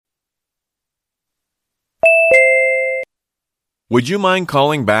Would you mind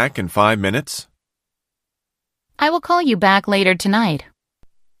calling back in 5 minutes? I will call you back later tonight.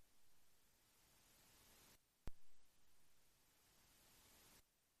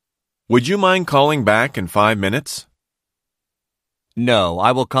 Would you mind calling back in 5 minutes? No,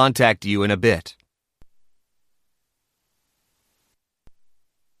 I will contact you in a bit.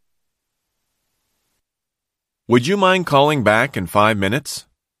 Would you mind calling back in 5 minutes?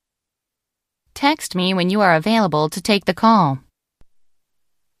 Text me when you are available to take the call.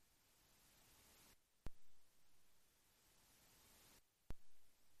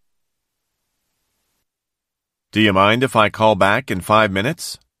 Do you mind if I call back in 5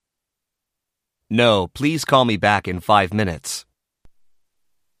 minutes? No, please call me back in 5 minutes.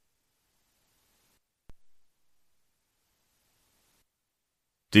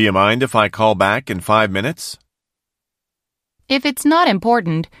 Do you mind if I call back in 5 minutes? If it's not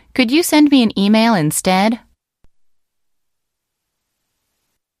important, could you send me an email instead?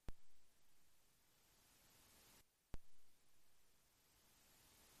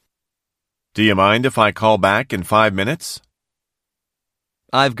 Do you mind if I call back in 5 minutes?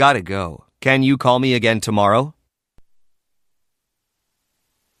 I've got to go. Can you call me again tomorrow?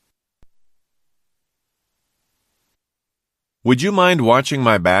 Would you mind watching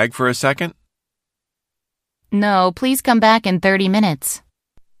my bag for a second? No, please come back in 30 minutes.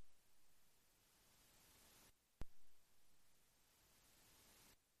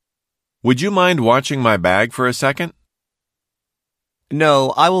 Would you mind watching my bag for a second? No,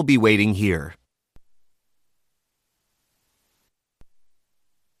 I will be waiting here.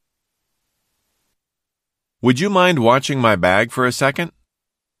 Would you mind watching my bag for a second?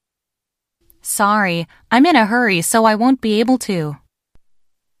 Sorry, I'm in a hurry, so I won't be able to.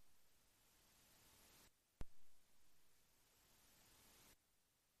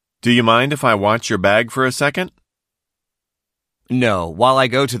 Do you mind if I watch your bag for a second? No, while I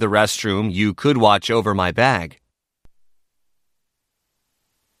go to the restroom, you could watch over my bag.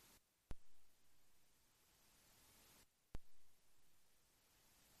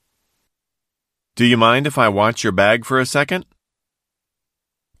 Do you mind if I watch your bag for a second?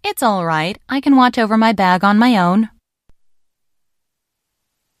 It's all right. I can watch over my bag on my own.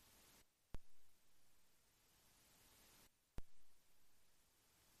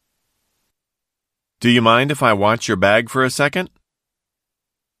 Do you mind if I watch your bag for a second?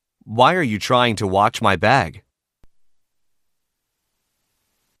 Why are you trying to watch my bag?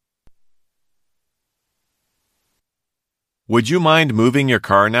 Would you mind moving your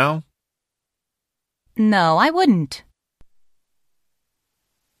car now? No, I wouldn't.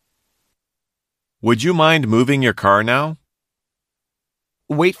 Would you mind moving your car now?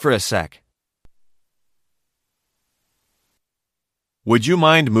 Wait for a sec. Would you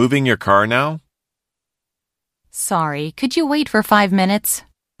mind moving your car now? Sorry, could you wait for 5 minutes?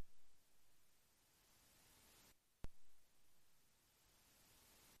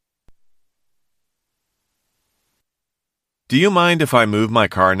 Do you mind if I move my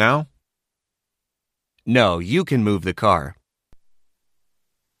car now? No, you can move the car.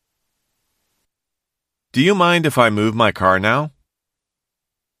 Do you mind if I move my car now?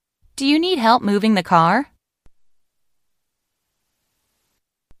 Do you need help moving the car?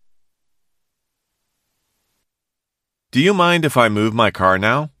 Do you mind if I move my car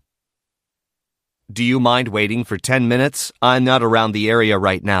now? Do you mind waiting for 10 minutes? I'm not around the area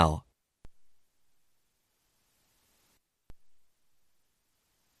right now.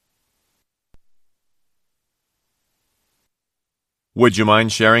 Would you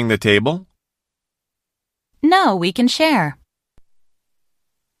mind sharing the table? No, we can share.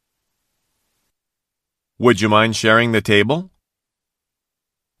 Would you mind sharing the table?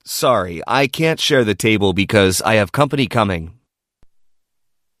 Sorry, I can't share the table because I have company coming.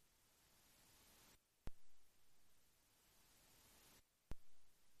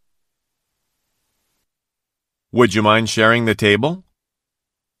 Would you mind sharing the table?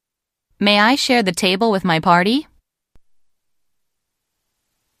 May I share the table with my party?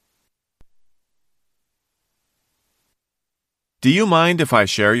 Do you mind if I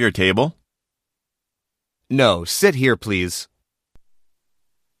share your table? No, sit here, please.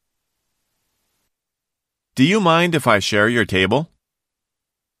 Do you mind if I share your table?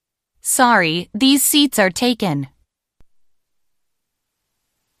 Sorry, these seats are taken.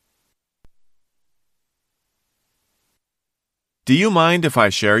 Do you mind if I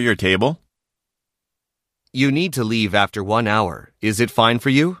share your table? You need to leave after 1 hour. Is it fine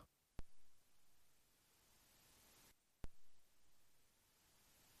for you?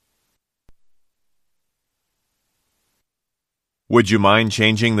 Would you mind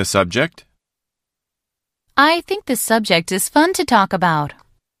changing the subject? I think this subject is fun to talk about.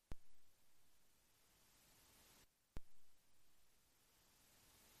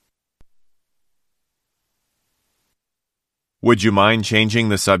 Would you mind changing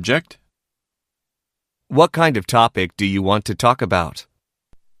the subject? What kind of topic do you want to talk about?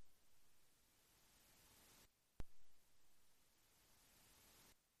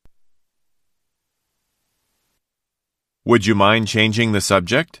 Would you mind changing the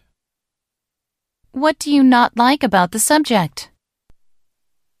subject? What do you not like about the subject?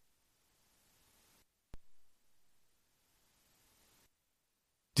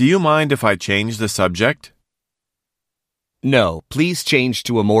 Do you mind if I change the subject? No, please change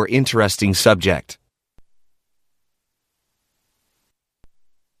to a more interesting subject.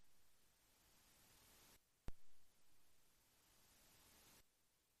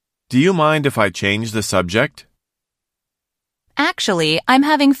 Do you mind if I change the subject? Actually, I'm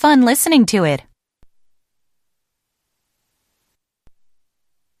having fun listening to it.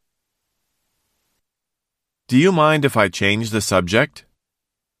 Do you mind if I change the subject?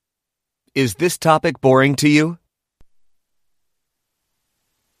 Is this topic boring to you?